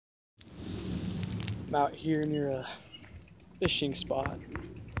I'm out here near a fishing spot,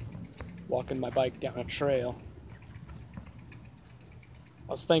 walking my bike down a trail.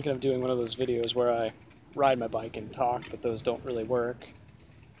 I was thinking of doing one of those videos where I ride my bike and talk, but those don't really work.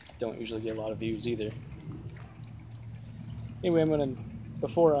 Don't usually get a lot of views either. Anyway,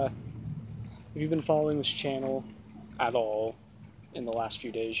 if you've been following this channel at all in the last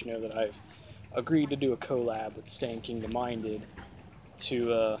few days, you know that I've agreed to do a collab with Staying Kingdom Minded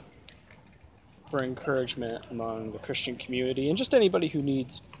for encouragement among the Christian community and just anybody who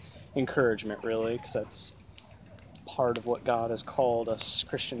needs encouragement, really, because that's part of what God has called us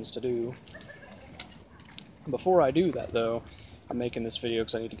Christians to do. Before I do that, though, I'm making this video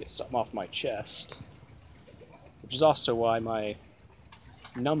because I need to get something off my chest, which is also why my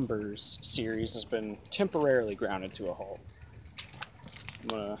Numbers series has been temporarily grounded to a halt. I'm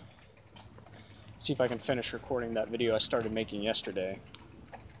gonna see if I can finish recording that video I started making yesterday.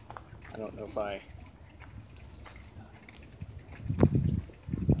 I don't know if I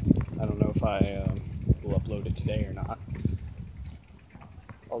will upload it today or not.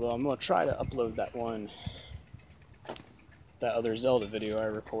 Although I'm gonna try to upload that other Zelda video I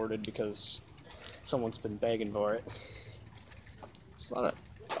recorded because someone's been begging for it. There's a lot of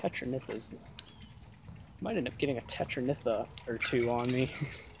Tetranithas. Might end up getting a Tetranitha or two on me.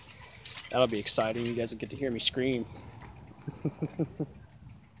 That'll be exciting. You guys will get to hear me scream.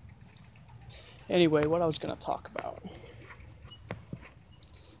 Anyway, what I was going to talk about.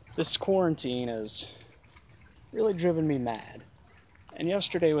 This quarantine has really driven me mad. And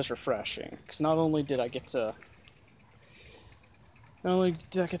yesterday was refreshing, because not only did I get to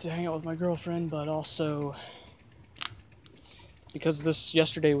hang out with my girlfriend, but also because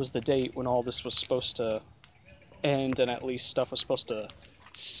yesterday was the date when all this was supposed to end and at least stuff was supposed to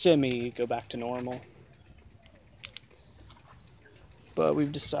go back to normal. But we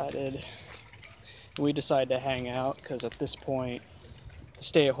decided to hang out because at this point the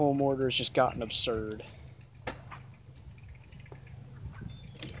stay-at-home order has just gotten absurd.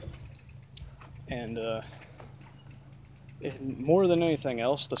 And more than anything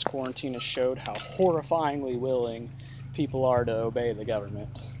else, this quarantine has showed how horrifyingly willing people are to obey the government.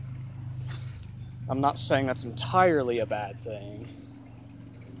 I'm not saying that's entirely a bad thing,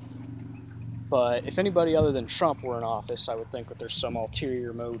 but if anybody other than Trump were in office, I would think that there's some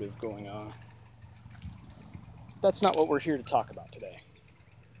ulterior motive going on. That's not what we're here to talk about today.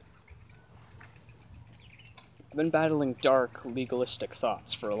 I've been battling dark, legalistic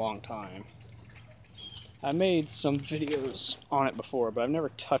thoughts for a long time. I made some videos on it before, but I've never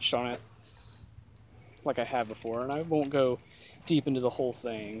touched on it like I have before, and I won't go deep into the whole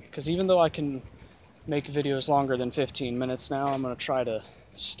thing, because even though I can make videos longer than 15 minutes now, I'm going to try to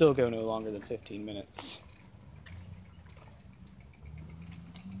still go no longer than 15 minutes.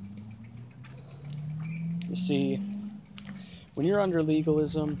 You see, when you're under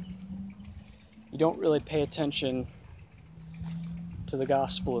legalism, you don't really pay attention to the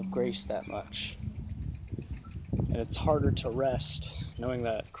gospel of grace that much. And it's harder to rest knowing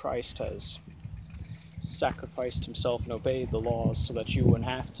that Christ has sacrificed himself and obeyed the laws so that you wouldn't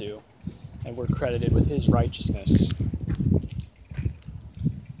have to, and we're credited with his righteousness.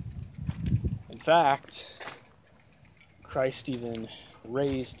 In fact, Christ even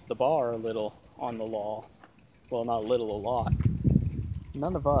raised the bar a little on the law. Well, not a little, a lot.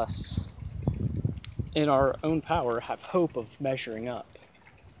 None of us, in our own power, have hope of measuring up,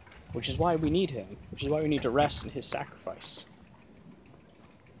 which is why we need him, which is why we need to rest in his sacrifice.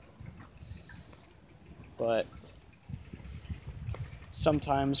 But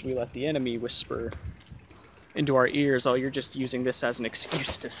sometimes we let the enemy whisper into our ears, oh, you're just using this as an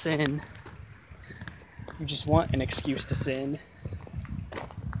excuse to sin. You just want an excuse to sin.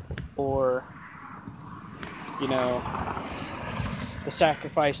 Or, you know, the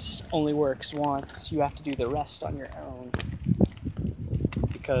sacrifice only works once. You have to do the rest on your own.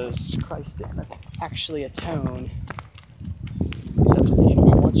 Because Christ didn't actually atone. At least that's what the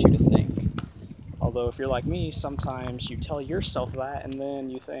enemy wants you to think. Although if you're like me, sometimes you tell yourself that and then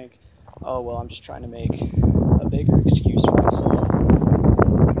you think, oh, well, I'm just trying to make a bigger excuse for myself.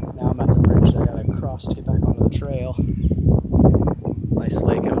 Now I'm at the bridge that I gotta cross to get back onto the trail. Nice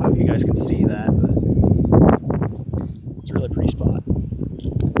lake, I don't know if you guys can see that, but it's a really pretty spot.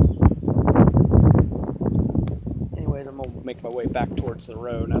 Anyways, I'm gonna make my way back towards the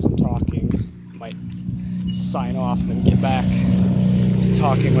road, and as I'm talking, I might sign off and then get back to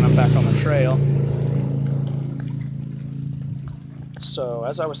talking when I'm back on the trail. So,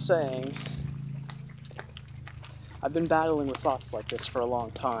 as I was saying, I've been battling with thoughts like this for a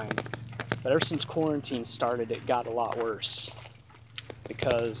long time, but ever since quarantine started, it got a lot worse.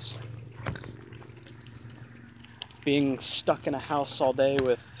 Because being stuck in a house all day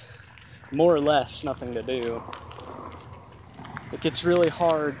with more or less nothing to do, it gets really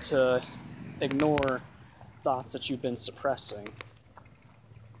hard to ignore thoughts that you've been suppressing.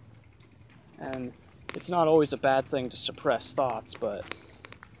 And it's not always a bad thing to suppress thoughts, but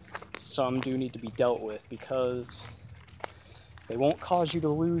some do need to be dealt with, because they won't cause you to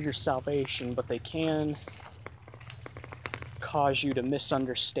lose your salvation, but they can cause you to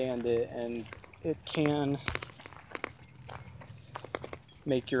misunderstand it, and it can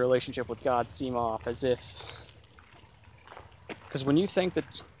make your relationship with God seem off, as if, because when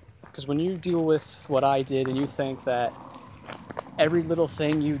you deal with what I did and you think that every little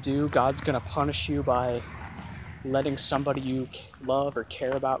thing you do, God's gonna punish you by letting somebody you love or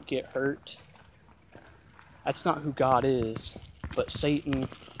care about get hurt, that's not who God is. But Satan,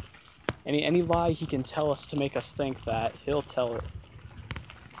 any lie he can tell us to make us think that, he'll tell it.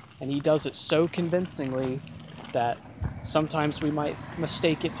 And he does it so convincingly that sometimes we might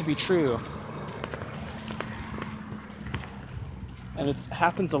mistake it to be true. And it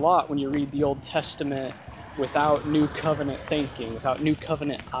happens a lot when you read the Old Testament without New Covenant thinking, without New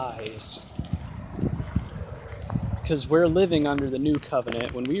Covenant eyes. Because we're living under the New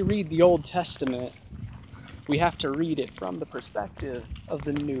Covenant. When we read the Old Testament, we have to read it from the perspective of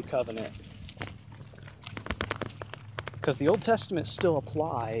the New Covenant. Because the Old Testament still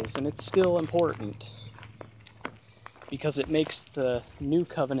applies, and it's still important. Because it makes the New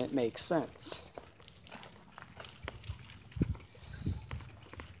Covenant make sense.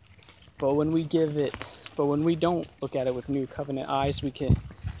 But when we don't look at it with New Covenant eyes,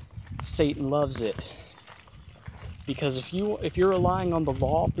 Satan loves it. Because if you're relying on the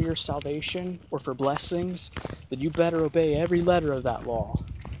law for your salvation or for blessings, then you better obey every letter of that law.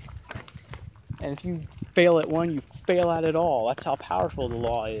 And if you fail at one, you fail at it all. That's how powerful the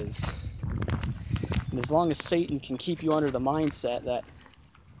law is. And as long as Satan can keep you under the mindset that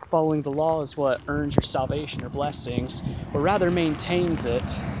following the law is what earns your salvation or blessings, or rather maintains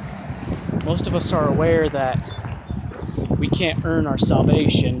it, most of us are aware that we can't earn our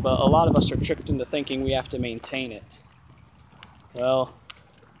salvation, but a lot of us are tricked into thinking we have to maintain it. Well,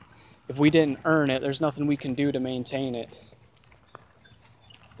 if we didn't earn it, there's nothing we can do to maintain it.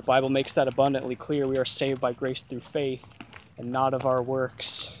 The Bible makes that abundantly clear. We are saved by grace through faith, and not of our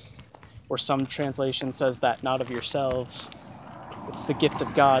works. Or some translation says that, not of yourselves. It's the gift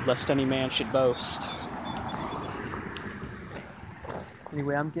of God, lest any man should boast.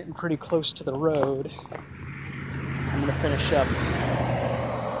 Anyway, I'm getting pretty close to the road. I'm gonna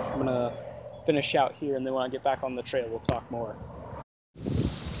finish out here, and then when I get back on the trail, we'll talk more.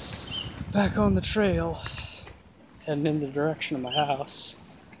 Back on the trail, heading in the direction of my house.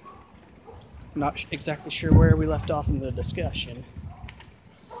 I'm not exactly sure where we left off in the discussion,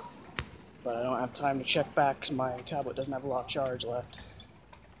 but I don't have time to check back because my tablet doesn't have a lot of charge left.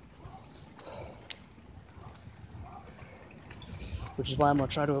 Which is why I'm going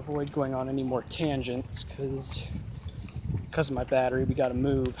to try to avoid going on any more tangents, because of my battery, we got to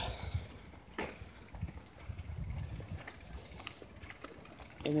move.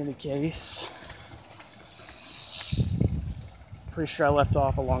 In any case, pretty sure I left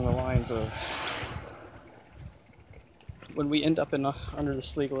off along the lines of when we end up under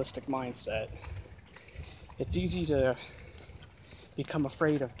this legalistic mindset, it's easy to become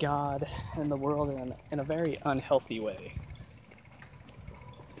afraid of God and the world in a very unhealthy way.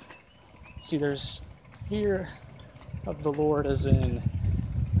 See, there's fear of the Lord as in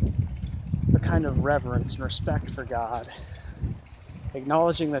a kind of reverence and respect for God,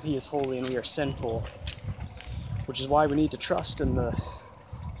 acknowledging that He is holy and we are sinful, which is why we need to trust in the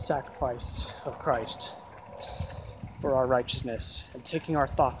sacrifice of Christ for our righteousness, and taking our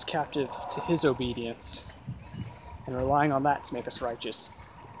thoughts captive to His obedience and relying on that to make us righteous,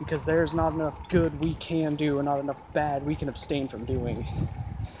 because there's not enough good we can do and not enough bad we can abstain from doing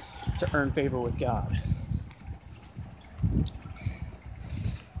to earn favor with God.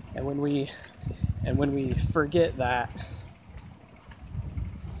 And when we forget that,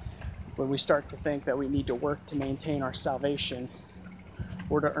 when we start to think that we need to work to maintain our salvation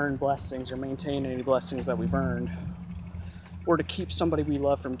or to earn blessings or maintain any blessings that we've earned, or to keep somebody we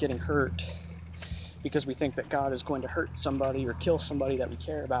love from getting hurt because we think that God is going to hurt somebody or kill somebody that we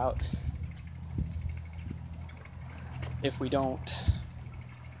care about if we don't.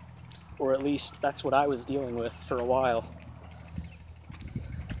 Or at least that's what I was dealing with for a while.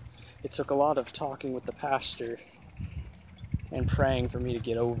 It took a lot of talking with the pastor and praying for me to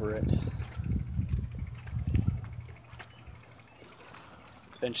get over it.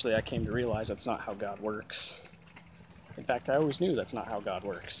 Eventually I came to realize that's not how God works. In fact, I always knew that's not how God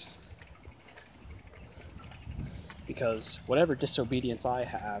works. because whatever disobedience I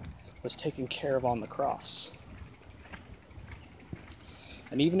have was taken care of on the cross.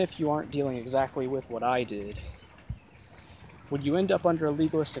 And even if you aren't dealing exactly with what I did, when you end up under a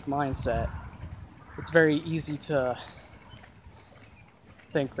legalistic mindset, it's very easy to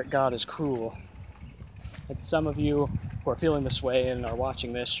think that God is cruel. And some of you who are feeling this way and are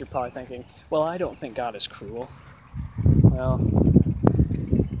watching this, you're probably thinking, well, I don't think God is cruel. Well,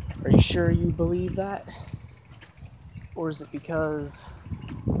 are you sure you believe that? Or is it because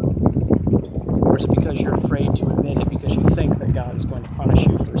you're afraid to admit it because you think that God is going to punish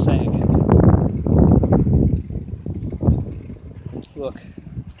you for saying it? Look,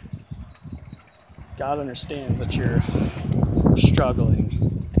 God understands that you're struggling.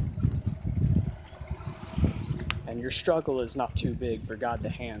 And your struggle is not too big for God to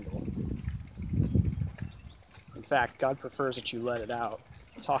handle. In fact, God prefers that you let it out,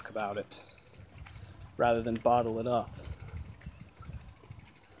 talk about it, rather than bottle it up.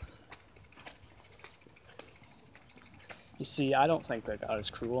 You see, I don't think that God is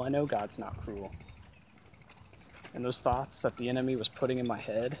cruel. I know God's not cruel. And those thoughts that the enemy was putting in my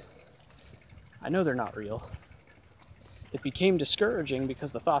head, I know they're not real. It became discouraging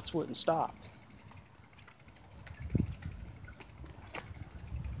because the thoughts wouldn't stop.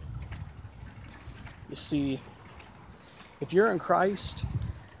 You see, if you're in Christ,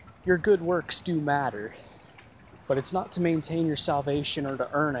 your good works do matter. But it's not to maintain your salvation or to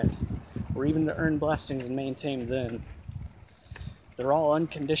earn it, or even to earn blessings and maintain them. They're all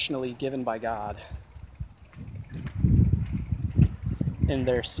unconditionally given by God in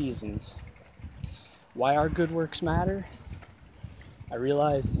their seasons. Why our good works matter? I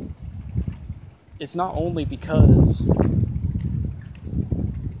realize it's not only because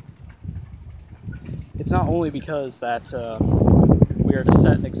that we are to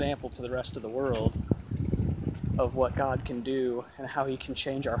set an example to the rest of the world of what God can do and how He can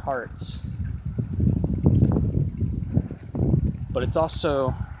change our hearts. But it's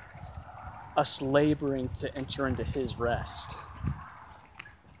also us laboring to enter into His rest.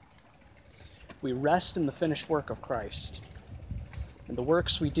 We rest in the finished work of Christ. And the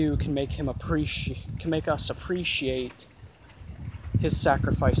works we do can make us appreciate His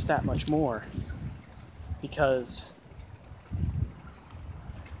sacrifice that much more. Because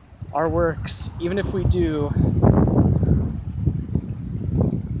our works, even if we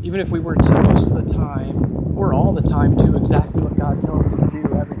were to most of the time, or all the time, do exactly what God tells us to do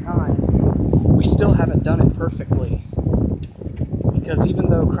every time, we still haven't done it perfectly. Because even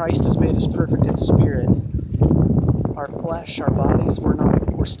though Christ has made us perfect in spirit, our flesh, our bodies,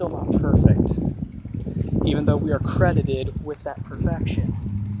 we're still not perfect. Even though we are credited with that perfection.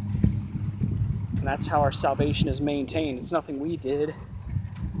 And that's how our salvation is maintained. It's nothing we did.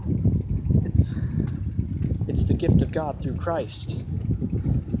 It's the gift of God through Christ.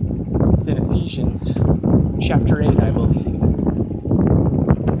 It's in Ephesians chapter 8, I believe.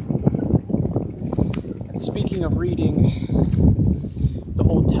 And speaking of reading the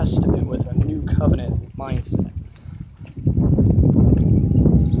Old Testament with a new covenant mindset,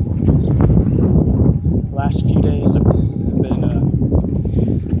 the last few days I've been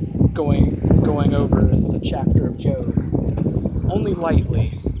going over the chapter of Job, only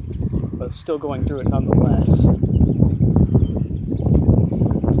lightly, but still going through it nonetheless.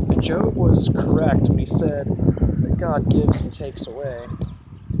 And Job was correct when he said that God gives and takes away.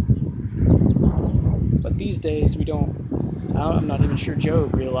 But these days I'm not even sure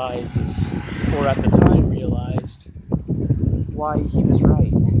Job realizes, or at the time realized, why he was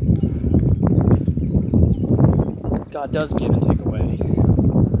right. God does give and take away.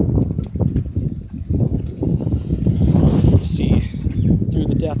 You see, through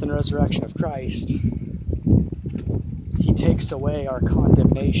the death and resurrection of Christ, He takes away our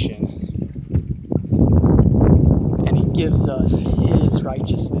condemnation, and He gives us His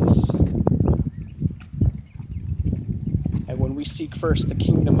righteousness. And when we seek first the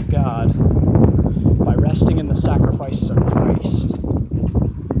kingdom of God, by resting in the sacrifices of Christ,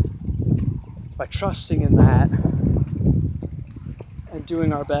 by trusting in that, and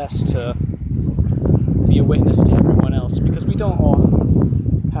doing our best to be a witness to everyone else, because we don't all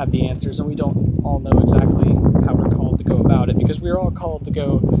have the answers and we don't all know exactly how we're called to go about it, because we're all called to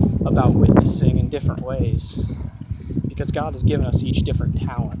go about witnessing in different ways, because God has given us each different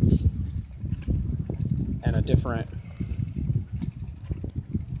talents and a different,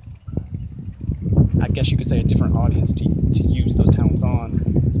 I guess you could say, a different audience to use those talents on,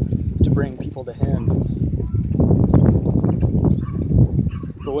 to bring people to Him.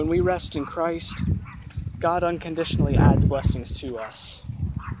 But when we rest in Christ, God unconditionally adds blessings to us.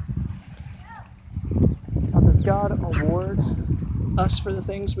 Not to Does God award us for the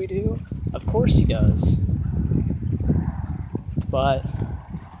things we do? Of course he does. But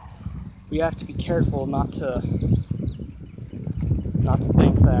we have to be careful not to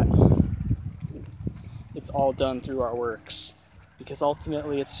think that it's all done through our works, because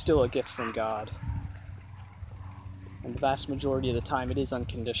ultimately it's still a gift from God. And the vast majority of the time it is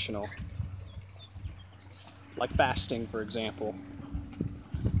unconditional. Like fasting, for example.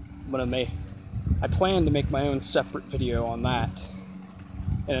 I plan to make my own separate video on that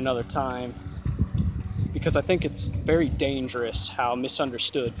in another time, because I think it's very dangerous how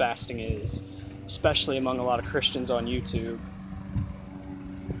misunderstood fasting is, especially among a lot of Christians on YouTube.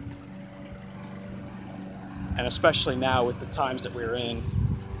 And especially now with the times that we're in.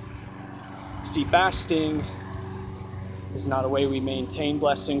 See, fasting is not a way we maintain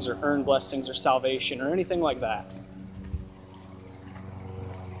blessings or earn blessings or salvation or anything like that.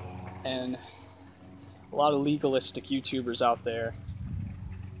 And a lot of legalistic YouTubers out there,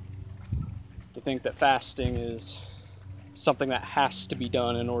 they think that fasting is something that has to be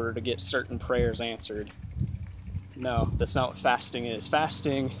done in order to get certain prayers answered. No, that's not what fasting is.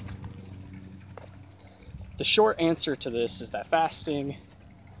 Fasting, the short answer to this is that fasting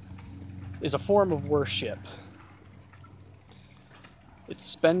is a form of worship. It's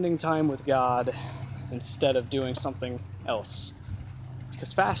spending time with God instead of doing something else.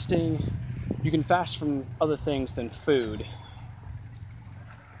 Because fasting, you can fast from other things than food.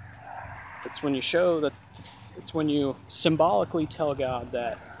 It's when you symbolically tell God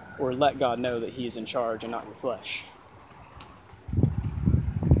that, or let God know that he is in charge and not your flesh.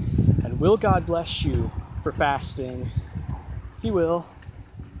 And will God bless you for fasting? He will.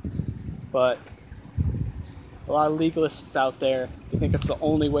 But a lot of legalists out there, they think it's the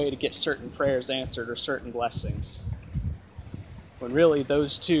only way to get certain prayers answered or certain blessings. When really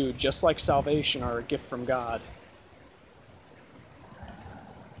those two, just like salvation, are a gift from God.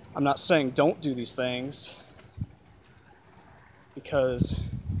 I'm not saying don't do these things, because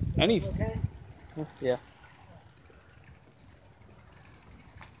any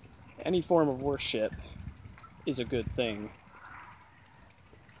form of worship is a good thing.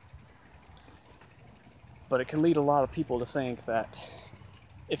 But it can lead a lot of people to think that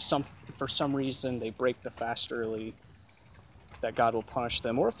if for some reason they break the fast early, that God will punish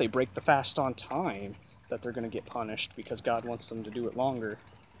them, or if they break the fast on time, that they're going to get punished because God wants them to do it longer.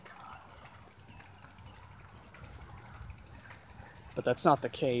 But that's not the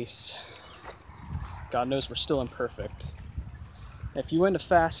case. God knows we're still imperfect. If you went to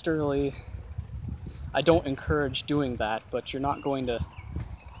fast early, I don't encourage doing that, but you're not going to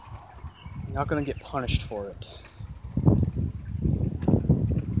get punished for it.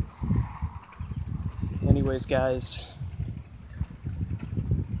 Anyways, guys,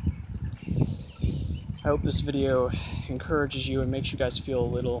 I hope this video encourages you and makes you guys feel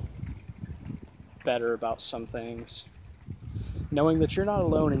a little better about some things. Knowing that you're not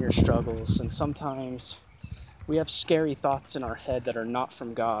alone in your struggles, and sometimes we have scary thoughts in our head that are not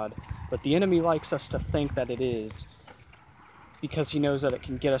from God, but the enemy likes us to think that it is, because he knows that it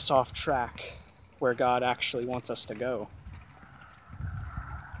can get us off track where God actually wants us to go.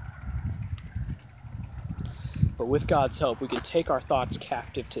 But with God's help, we can take our thoughts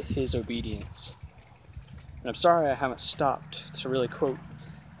captive to his obedience. And I'm sorry I haven't stopped to really quote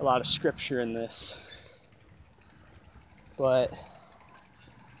a lot of scripture in this, but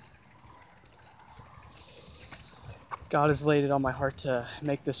God has laid it on my heart to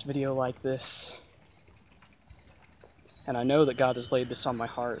make this video like this. And I know that God has laid this on my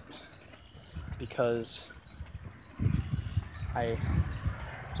heart because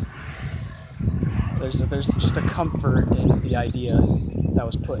there's just a comfort in the idea that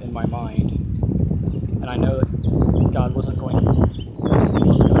was put in my mind. And I know that God wasn't going to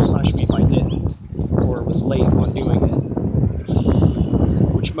punish me if I didn't, or was late on doing it,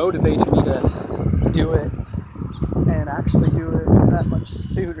 which motivated me to do it, and actually do it that much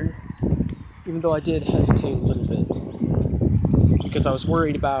sooner, even though I did hesitate a little bit, because I was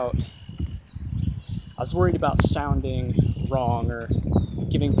worried about sounding wrong or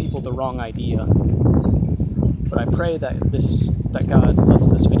giving people the wrong idea. But I pray that God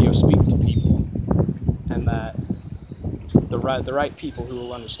lets this video speak to people, and that the right people who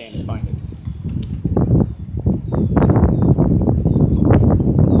will understand and find it.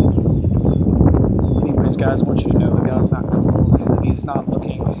 Anyways, guys, I want you to know that God's not cruel, that he's not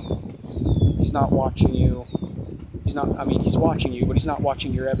watching you. He's watching you, but he's not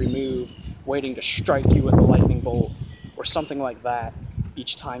watching your every move, waiting to strike you with a lightning bolt or something like that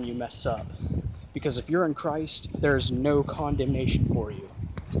each time you mess up. Because if you're in Christ, there is no condemnation for you.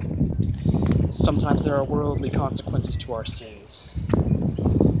 Sometimes there are worldly consequences to our sins,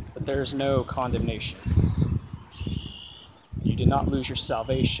 but there is no condemnation. You did not lose your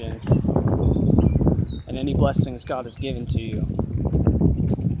salvation, and any blessings God has given to you,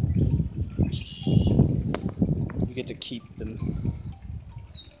 you get to keep them.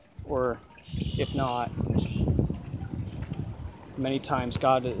 Or, if not, many times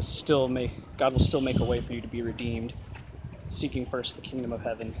God will still make a way for you to be redeemed, seeking first the kingdom of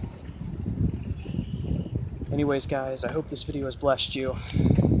heaven. Anyways, guys, I hope this video has blessed you.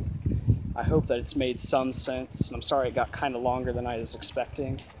 I hope that it's made some sense. I'm sorry it got kind of longer than I was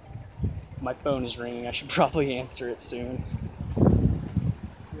expecting. My phone is ringing. I should probably answer it soon.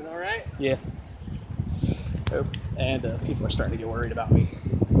 You all right? Yeah. Oh, and people are starting to get worried about me.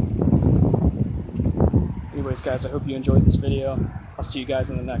 Anyways, guys, I hope you enjoyed this video. I'll see you guys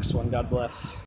in the next one. God bless.